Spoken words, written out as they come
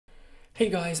Hey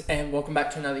guys, and welcome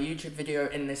back to another YouTube video.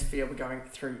 In this video we're going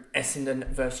through Essendon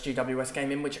versus GWS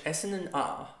game, in which Essendon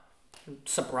are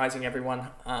surprising everyone,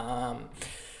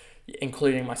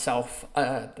 including myself.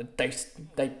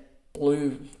 They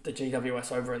blew the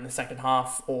GWS over in the second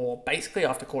half, or basically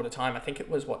after quarter time. I think it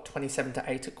was 27-8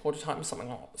 at quarter time,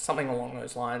 something along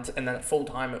those lines, and then at full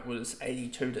time it was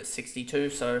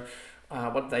 82-62. So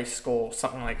what did they score?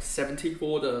 Something like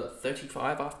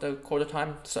 74-35 after quarter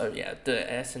time. So yeah, the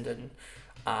Essendon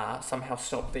somehow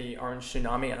stopped the Orange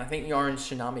Tsunami, and I think the Orange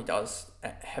Tsunami does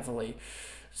heavily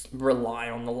rely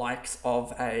on the likes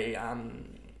of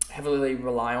heavily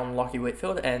rely on Lockie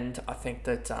Whitfield, and I think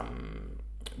that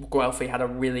Guelphy had a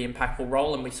really impactful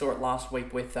role, and we saw it last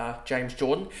week with James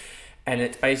Jordan. And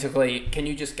it's basically, can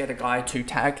you just get a guy to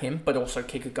tag him, but also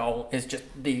kick a goal, is just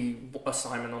the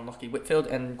assignment on Lockie Whitfield.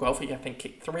 And Guelphy, I think,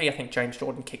 kicked 3. I think James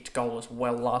Jordan kicked a goal as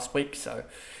well last week. So,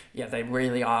 yeah, they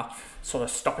really are sort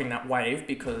of stopping that wave,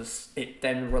 because it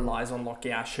then relies on Lockie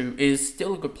Ash, who is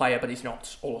still a good player, but he's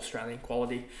not All-Australian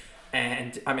quality.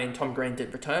 And, I mean, Tom Green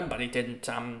did return, but he didn't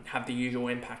have the usual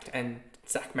impact. And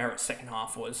Zach Merritt's second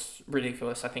half was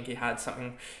ridiculous. I think he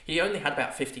only had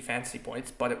about 50 fantasy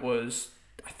points, but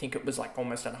I think it was like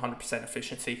almost at 100%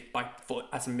 efficiency by foot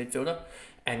as a midfielder,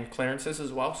 and clearances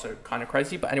as well, so kind of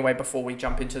crazy. But anyway, before we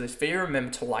jump into this video,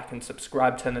 remember to like and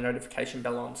subscribe, turn the notification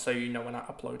bell on so you know when I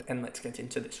upload, and let's get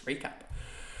into this recap.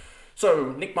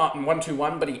 So Nick Martin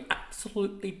 1-2-1, but he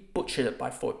absolutely butchered it by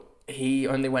foot. He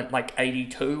only went like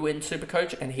 82 in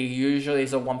Supercoach, and he usually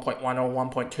is a 1.1 or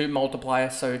 1.2 multiplier,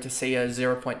 so to see a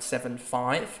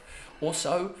 0.75 or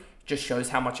so just shows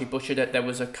how much he butchered it. There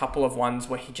was a couple of ones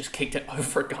where he just kicked it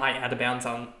over a guy out of bounds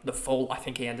on the full. I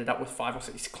think he ended up with 5 or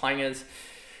 6 clangers.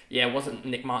 Yeah, it wasn't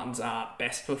Nick Martin's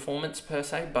best performance per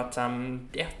se, but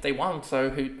yeah, they won, so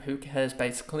who cares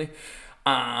basically.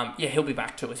 Yeah, he'll be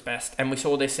back to his best, and we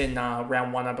saw this in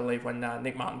round 1, I believe, when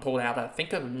Nick Martin pulled out, I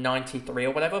think, a 93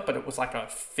 or whatever, but it was like a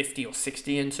 50 or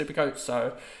 60 in Supercoach.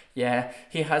 So yeah,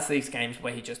 he has these games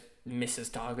where he just misses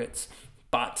targets,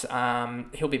 but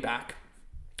he'll be back.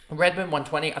 Redmond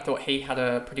 120, I thought he had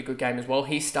a pretty good game as well.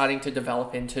 He's starting to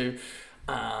develop into,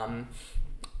 and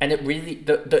it really,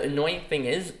 the annoying thing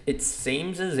is, it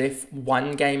seems as if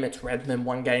one game it's Redmond,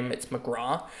 one game it's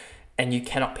McGrath, and you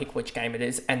cannot pick which game it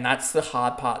is. And that's the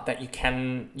hard part, that you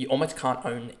almost can't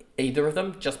own either of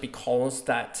them, just because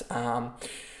that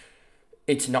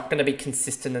it's not going to be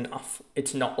consistent enough.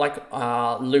 It's not like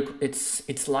Luke.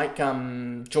 It's like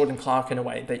Jordan Clark in a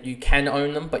way, that you can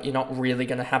own them, but you're not really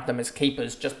going to have them as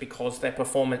keepers, just because their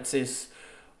performance is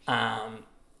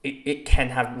it can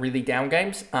have really down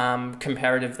games.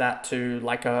 Comparative that to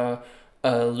like a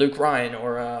Luke Ryan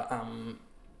or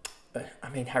I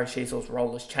mean, Harry Sheezel's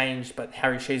role has changed, but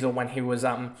Harry Sheezel, when he was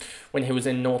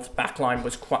in North backline,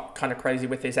 was kind of crazy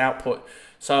with his output.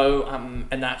 So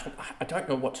and that's, I don't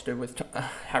know what to do with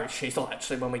Harry Sheezel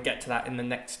actually when we get to that in the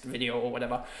next video or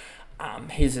whatever.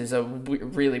 His is a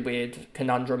really weird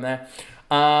conundrum there.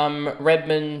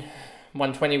 Redmond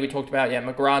 120 we talked about. Yeah,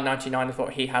 McGrath 99. I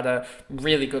thought he had a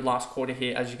really good last quarter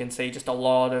here, as you can see. Just a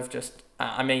lot of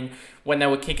I mean, when they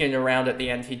were kicking around at the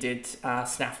end, he did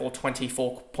snaffle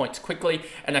 24 points quickly,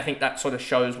 and I think that sort of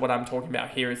shows what I'm talking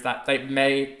about here, is that they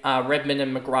Redmond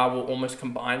and McGrath will almost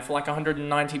combine for like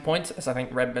 190 points, as I think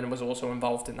Redmond was also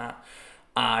involved in that.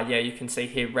 Yeah, you can see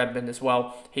here Redmond as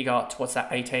well. He got,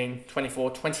 18, 24,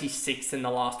 26 in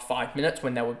the last 5 minutes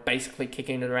when they were basically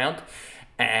kicking it around,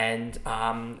 and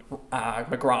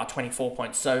McGrath 24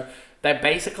 points. So they're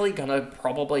basically going to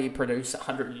probably produce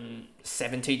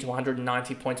 170 to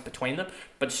 190 points between them,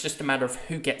 but it's just a matter of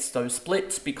who gets those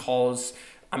splits, because,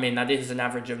 I mean, that is an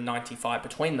average of 95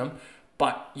 between them,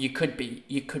 but you could be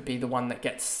the one that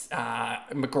gets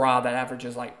McGrath that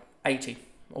averages like 80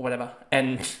 or whatever,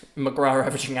 and McGrath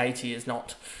averaging 80 is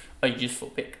not a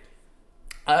useful pick.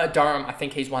 Durham, I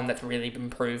think he's one that's really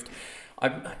improved.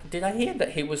 Did I hear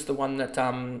that he was the one that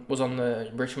was on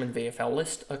the Richmond VFL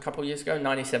list a couple of years ago?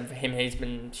 97 for him. He's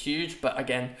been huge, but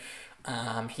again,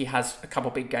 he has a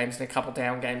couple big games and a couple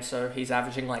down games, so he's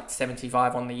averaging like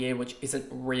 75 on the year, which isn't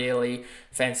really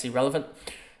fancy relevant.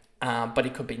 But he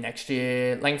could be next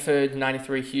year. Langford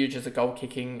 93, huge as a goal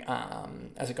kicker.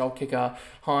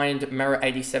 Hind Merritt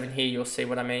 87 here. You'll see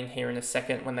what I mean here in a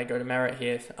second when they go to Merritt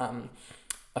here.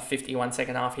 A 51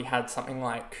 second half. He had something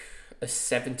like a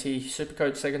 70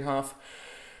 Supercoach second half.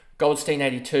 Goldstein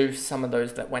 82, some of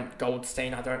those that went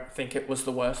Goldstein, I don't think it was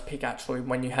the worst pick actually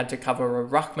when you had to cover a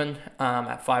ruckman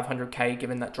at 500k,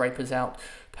 given that Draper's out.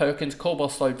 Perkins, Caldwell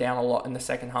slowed down a lot in the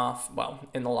second half, well,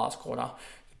 in the last quarter.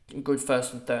 Good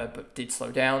first and third, but did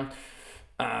slow down.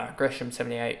 Gresham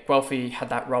 78. Guelphy had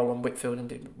that role on Whitfield and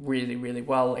did really, really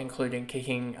well, including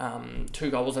kicking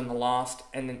 2 goals in the last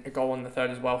and then a goal in the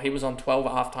third as well. He was on 12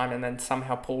 at halftime and then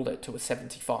somehow pulled it to a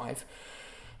 75.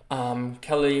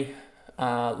 Kelly,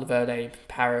 Laverde,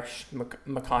 Parrish,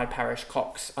 Mackay, Parrish,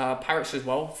 Cox. Parrish as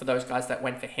well, for those guys that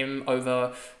went for him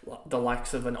over the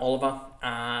likes of an Oliver,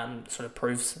 sort of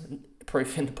proof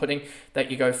in the pudding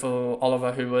that you go for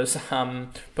Oliver, who was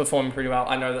performing pretty well.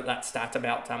 I know that stat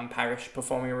about Parrish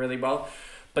performing really well,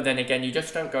 but then again, you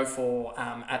just don't go for,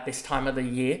 at this time of the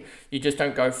year, you just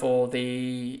don't go for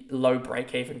the low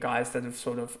break-even guys that are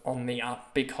sort of on the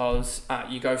up, because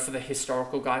you go for the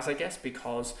historical guys, I guess,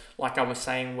 because like I was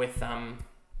saying with,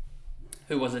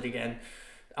 who was it again?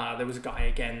 There was a guy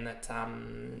again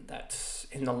that's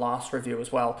in the last review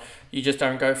as well. You just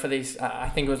don't go for these. I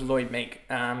think it was Lloyd Meek.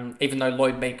 Even though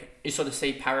Lloyd Meek, you sort of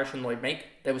see Parrish and Lloyd Meek,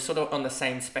 they were sort of on the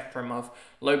same spectrum of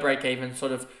low break even,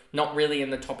 sort of not really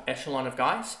in the top echelon of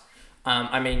guys.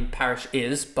 I mean, Parrish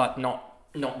is, but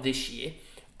not this year.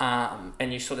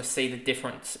 And you sort of see the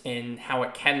difference in how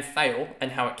it can fail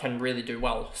and how it can really do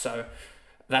well. So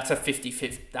that's a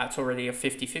 50-50. That's already a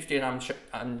 50-50, and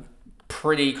I'm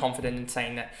pretty confident in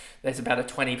saying that there's about a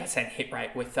 20% hit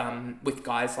rate with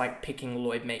guys like picking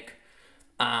Lloyd Meek.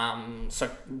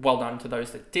 So well done to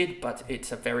those that did, but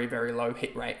it's a very, very low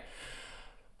hit rate.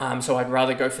 So I'd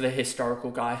rather go for the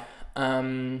historical guy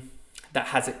that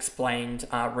has explained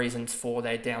reasons for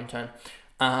their downturn.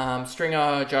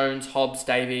 Stringer, Jones, Hobbs,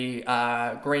 Davey,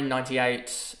 Green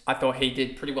 98. I thought he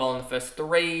did pretty well in the first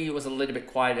 3. Was a little bit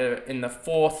quieter in the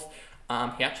 4th.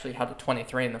 He actually had a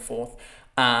 23 in the 4th.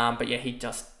 But yeah, he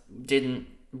just didn't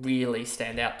really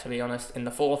stand out, to be honest, in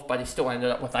the 4th, but he still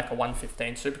ended up with like a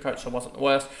 115 Supercoach, so it wasn't the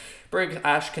worst. Briggs,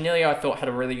 Ash, Canelio, I thought had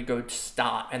a really good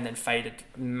start and then faded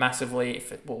massively,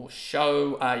 if it will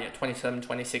show. 27,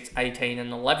 26, 18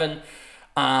 and 11.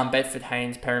 Bedford,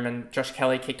 Haynes, Perryman, Josh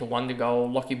Kelly kicked a wonder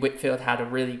goal. Lockie Whitfield had a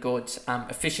really good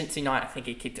efficiency night. I think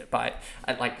he kicked it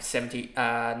at like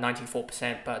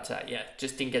 94%, but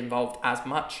just didn't get involved as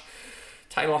much.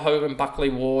 Taylor, Hogan, Buckley,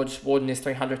 Warden is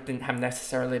 300, didn't have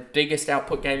necessarily the biggest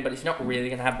output game, but he's not really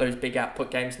going to have those big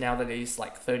output games now that he's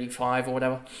like 35 or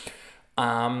whatever.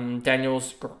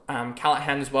 Daniels,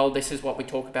 Callahan as well. This is what we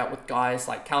talk about with guys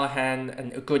like Callahan,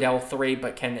 and a good L3,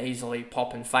 but can easily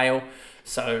pop and fail.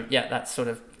 So yeah, that sort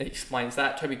of explains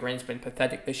that. Toby Green's been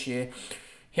pathetic this year.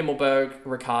 Himmelberg,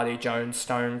 Riccardi, Jones,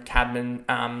 Stone, Cadman.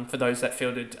 For those that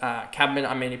fielded Cadman,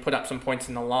 I mean, he put up some points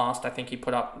in the last. I think he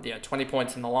put up 20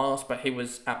 points in the last, but he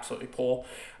was absolutely poor.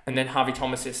 And then Harvey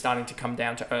Thomas is starting to come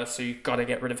down to earth, so you've got to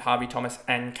get rid of Harvey Thomas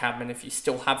and Cadman if you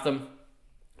still have them.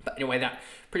 But anyway, that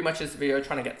pretty much is the video,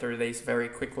 trying to get through these very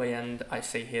quickly, and I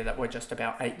see here that we're just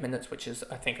about 8 minutes, which is,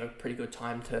 I think, a pretty good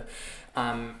time to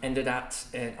end it at.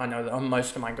 And I know that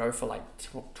most of mine go for like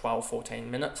 12, 14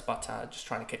 minutes, but just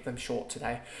trying to keep them short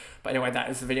today. But anyway,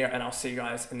 that is the video, and I'll see you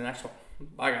guys in the next one.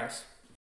 Bye, guys.